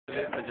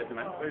and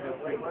gentlemen.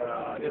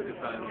 This is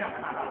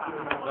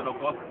the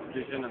local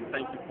station, and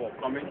thank you for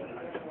coming.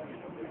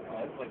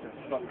 Such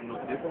a short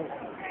notice.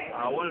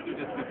 I want to do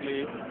this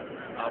quickly.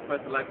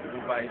 First, I'd like to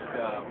invite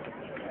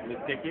Ms.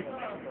 Keki.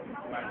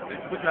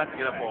 Let's put your hands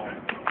together for.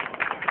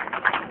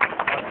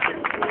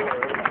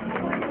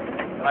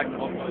 I'd like to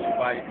also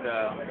invite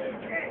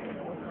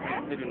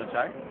Ms.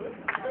 Idoma.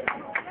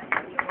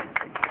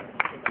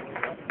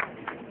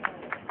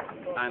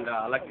 And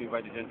I'd like to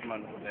invite the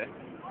gentleman over there.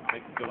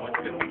 Thank you so much.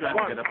 Let's put your hands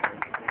together.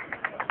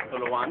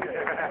 Solo one.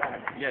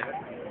 Yes.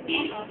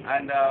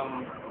 And of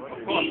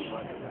course,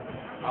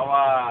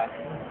 our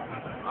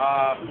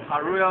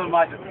Her Royal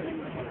Majesty,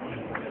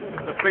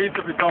 the Prince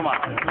of Idoma,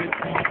 Prince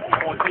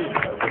 14.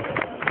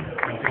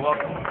 You're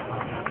welcome.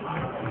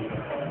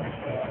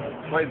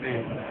 What is the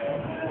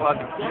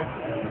key?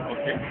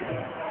 Okay.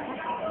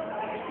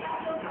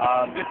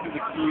 This is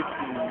the key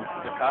to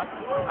the car.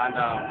 And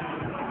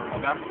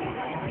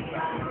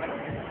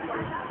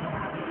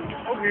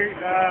okay,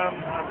 I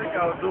think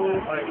I'll do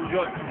a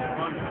judge.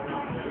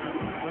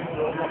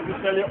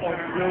 Officially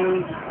unveil.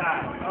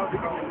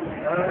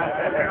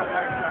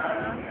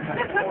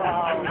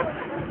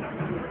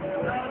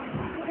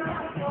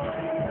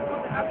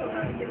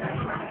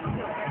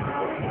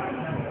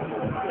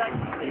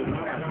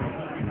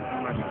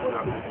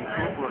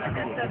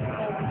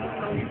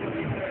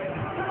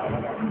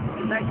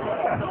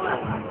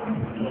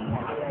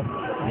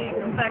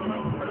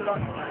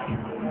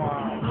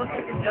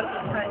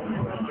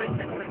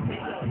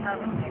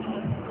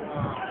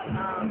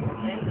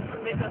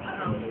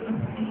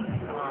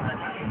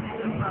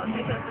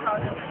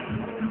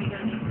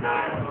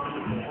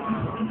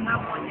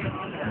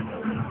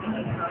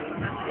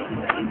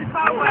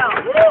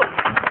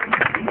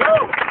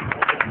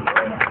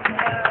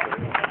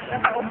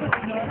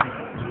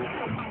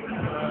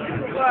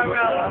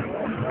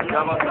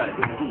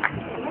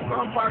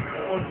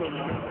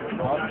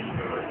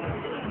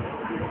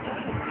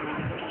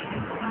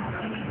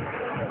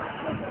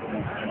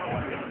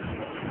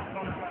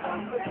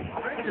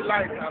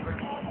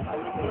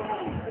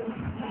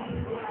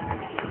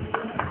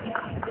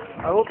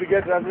 I hope you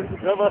get that.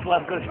 Driver's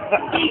license.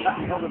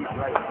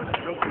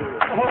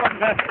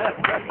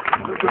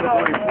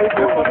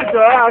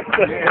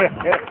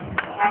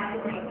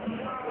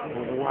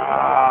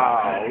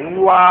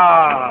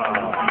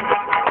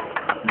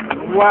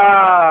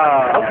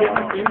 Wow. Okay,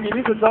 you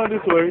need to turn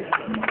this way.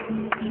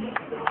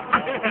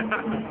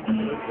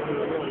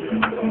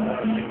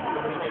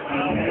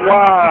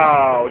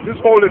 Wow, just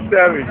hold it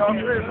steady.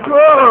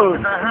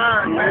 Good.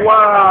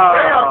 Wow.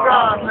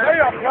 Lay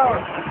your gun.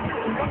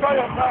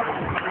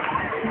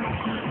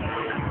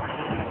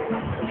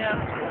 Yeah.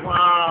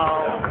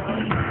 Wow.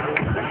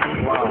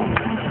 Wow.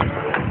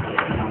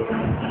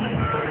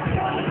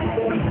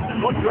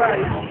 Don't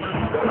drive.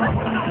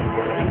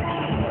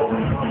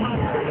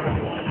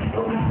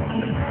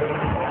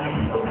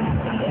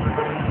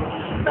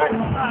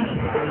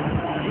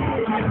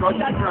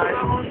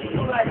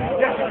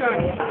 Yes, you can.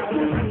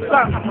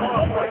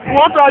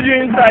 What are you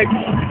inside?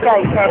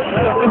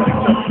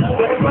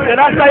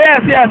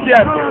 Yes.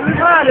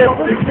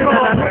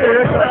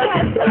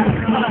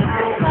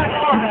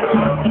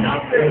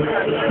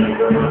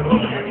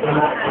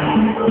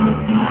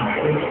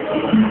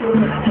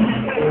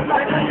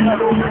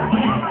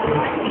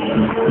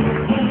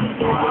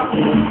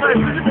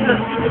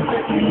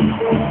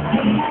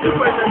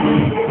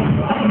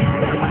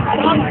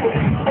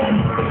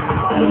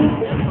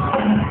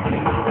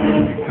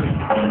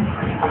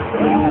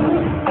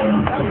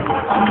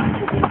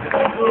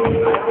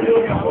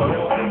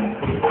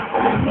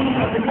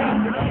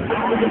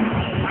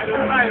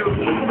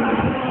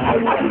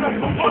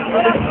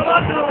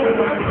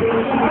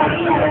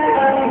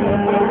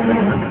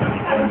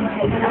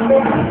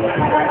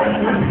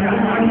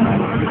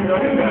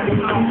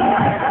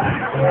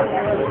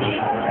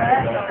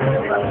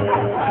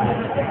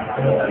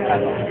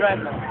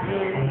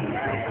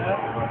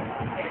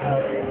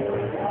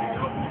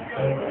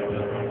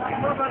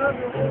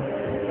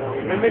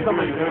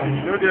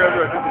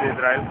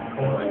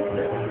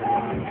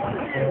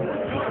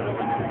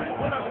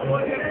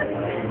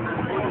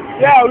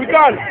 Yeah, we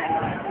can.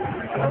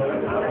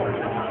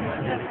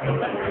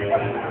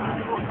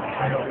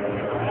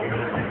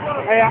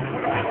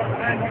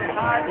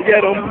 You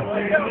get them.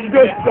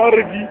 Just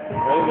already.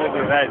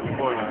 Right.